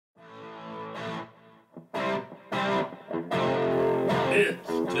It's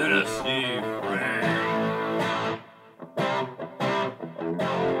Tennessee.Frank.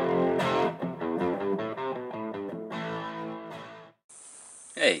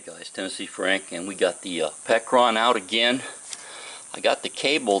 Hey guys, Tennessee.Frank, and we got the Pecron out again. I got the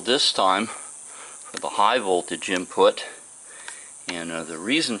cable this time for the high voltage input, and the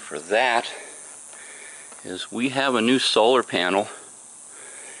reason for that is we have a new solar panel.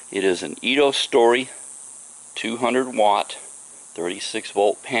 It is an Edostory 200 watt 36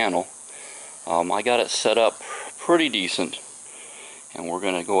 volt panel. I got it set up pretty decent, and we're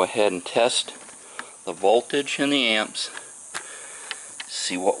going to go ahead and test the voltage and the amps,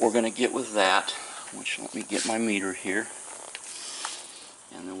 see what we're going to get with that. Which, let me get my meter here,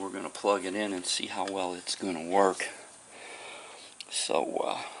 and then we're going to plug it in and see how well it's going to work.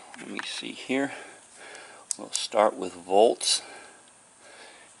 So let me see here. We'll start with volts,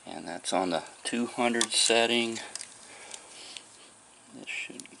 and that's on the 200 setting. This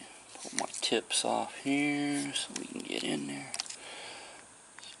should pull my tips off here so we can get in there.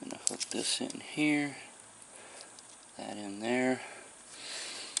 Just going to hook this in here, that in there,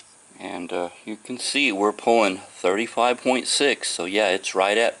 and you can see we're pulling 35.6, so yeah, it's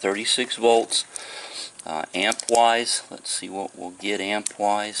right at 36 volts. Amp wise, let's see what we'll get amp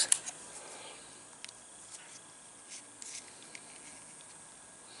wise.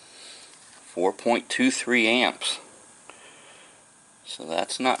 4.23 amps. So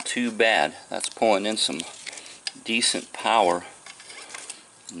that's not too bad. That's pulling in some decent power.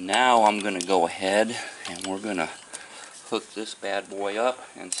 Now I'm going to go ahead and we're going to hook this bad boy up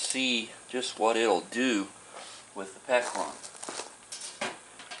and see just what it'll do with the Pecron.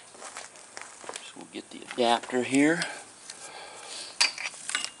 So we'll get the adapter here.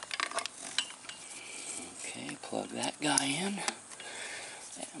 Okay, plug that guy in.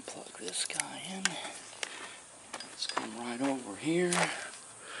 And plug this guy in. Let's come right over here.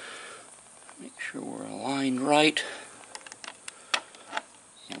 Make sure we're aligned right.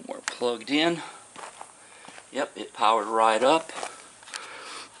 And we're plugged in. Yep, it powered right up.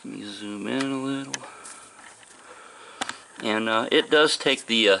 Let me zoom in a little. And it does take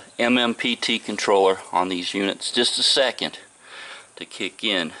the MMPT controller on these units just a second to kick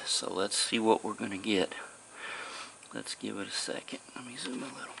in. So let's see what we're going to get. Let's give it a second. Let me zoom a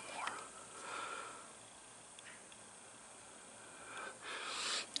little more.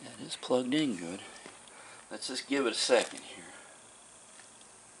 That is plugged in good. Let's just give it a second here.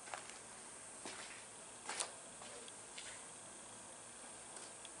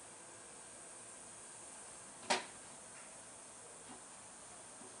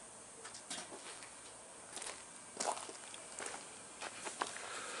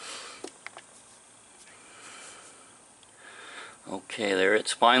 Okay, there,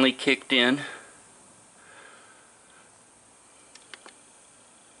 it's finally kicked in.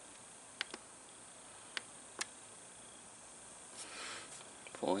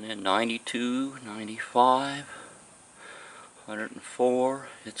 Pulling in 92, 95, 104.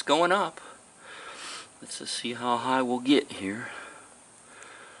 It's going up. Let's just see how high we'll get here.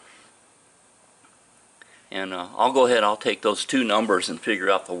 And I'll go ahead, I'll take those two numbers and figure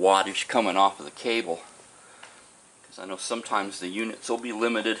out the wattage coming off of the cable. Because I know sometimes the units will be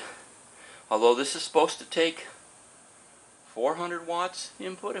limited. Although this is supposed to take 400 watts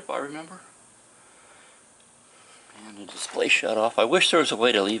input, if I remember. And the display shut off. I wish there was a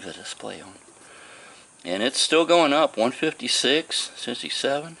way to leave the display on. And it's still going up. 156,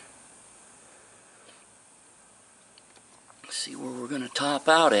 67. Let's see where we're going to top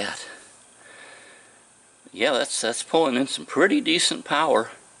out at. Yeah, that's pulling in some pretty decent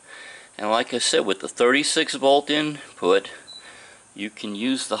power. And like I said, with the 36 volt input, you can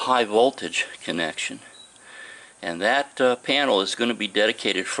use the high voltage connection. And that panel is going to be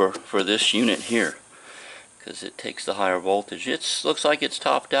dedicated for this unit here, because it takes the higher voltage. It looks like it's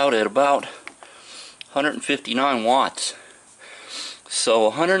topped out at about 159 watts. So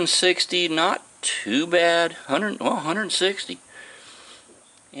 160, not too bad. 160.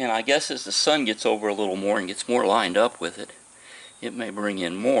 And I guess as the sun gets over a little more and gets more lined up with it, it may bring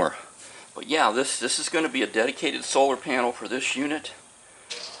in more. But yeah, this is going to be a dedicated solar panel for this unit.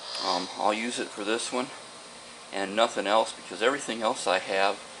 I'll use it for this one and nothing else, because everything else I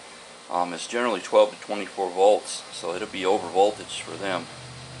have is generally 12 to 24 volts, so it'll be over voltage for them.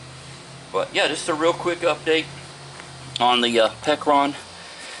 But yeah, just a real quick update on the Pecron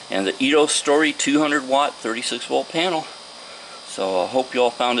and the Edostory 200 watt 36 volt panel. So I hope you all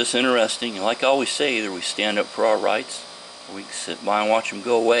found this interesting. And like I always say, either we stand up for our rights or we can sit by and watch them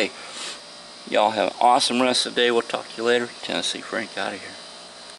go away. Y'all have an awesome rest of the day. We'll talk to you later. Tennessee.Frank out of here.